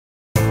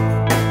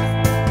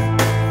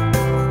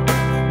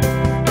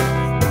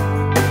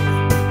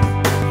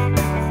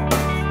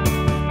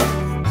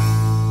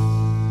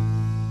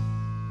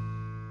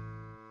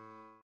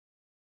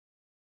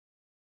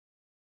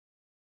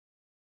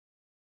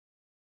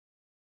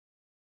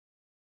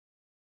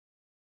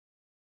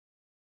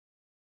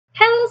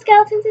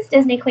Skeletons, it's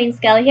Disney Queen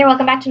Skelly here.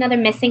 Welcome back to another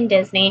Missing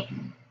Disney.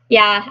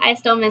 Yeah, I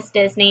still miss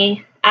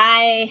Disney.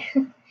 I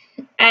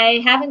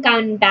haven't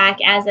gone back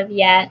as of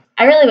yet.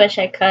 I really wish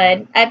I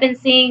could. I've been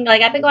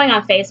going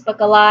on Facebook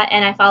a lot,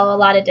 and I follow a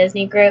lot of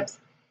Disney groups,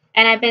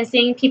 and I've been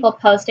seeing people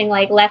posting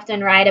left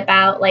and right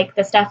about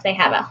the stuff they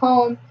have at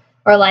home,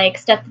 or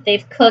stuff that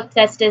they've cooked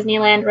that's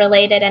Disneyland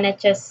related, and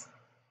it's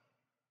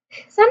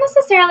not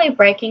necessarily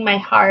breaking my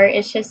heart.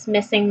 It's just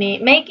making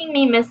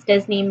me miss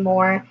Disney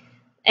more.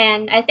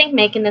 And I think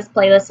making this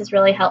playlist has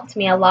really helped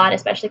me a lot,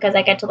 especially because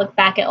I get to look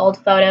back at old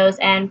photos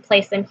and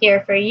place them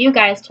here for you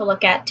guys to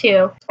look at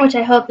too, which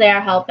I hope they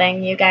are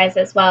helping you guys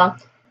as well.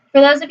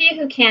 For those of you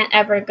who can't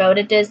ever go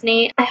to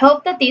Disney, I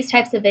hope that these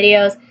types of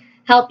videos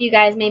help you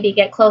guys maybe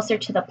get closer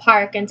to the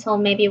park until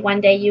maybe one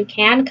day you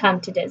can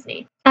come to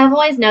Disney. I've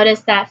always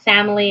noticed that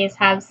families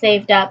have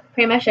saved up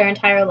pretty much their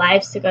entire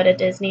lives to go to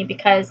Disney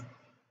because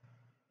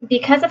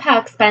of how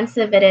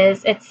expensive it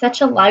is. It's such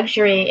a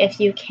luxury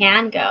if you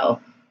can go.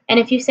 And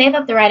if you save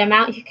up the right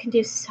amount, you can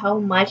do so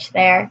much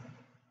there.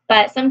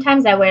 But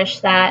sometimes I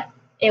wish that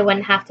it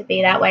wouldn't have to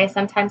be that way.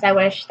 Sometimes I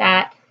wish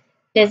that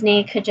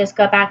Disney could just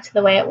go back to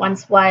the way it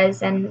once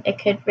was, and it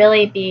could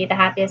really be the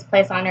happiest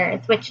place on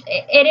earth, which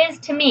it is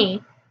to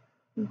me.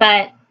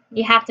 But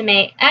you have to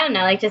I don't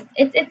know,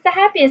 it's the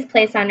happiest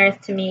place on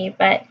earth to me,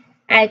 but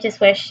I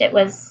just wish it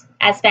was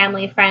as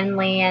family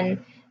friendly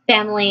and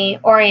family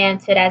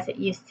oriented as it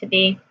used to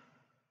be.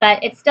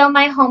 But it's still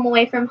my home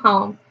away from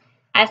home.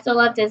 I still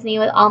love Disney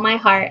with all my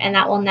heart, and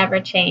that will never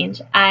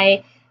change.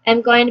 I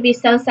am going to be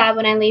so sad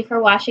when I leave for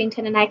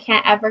Washington and I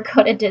can't ever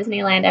go to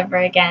Disneyland ever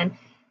again.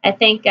 I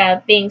think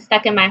being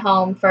stuck in my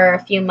home for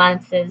a few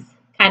months is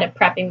kind of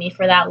prepping me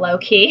for that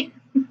low-key.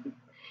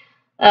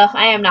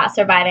 I am not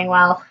surviving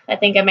well. I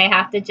think I may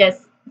have to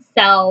just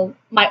sell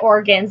my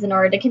organs in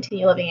order to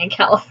continue living in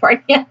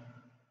California.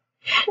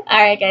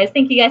 Alright guys,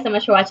 thank you guys so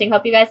much for watching.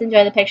 Hope you guys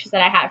enjoy the pictures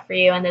that I have for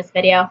you in this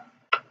video.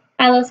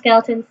 Bye little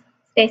skeletons.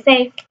 Stay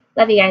safe.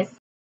 Love you guys.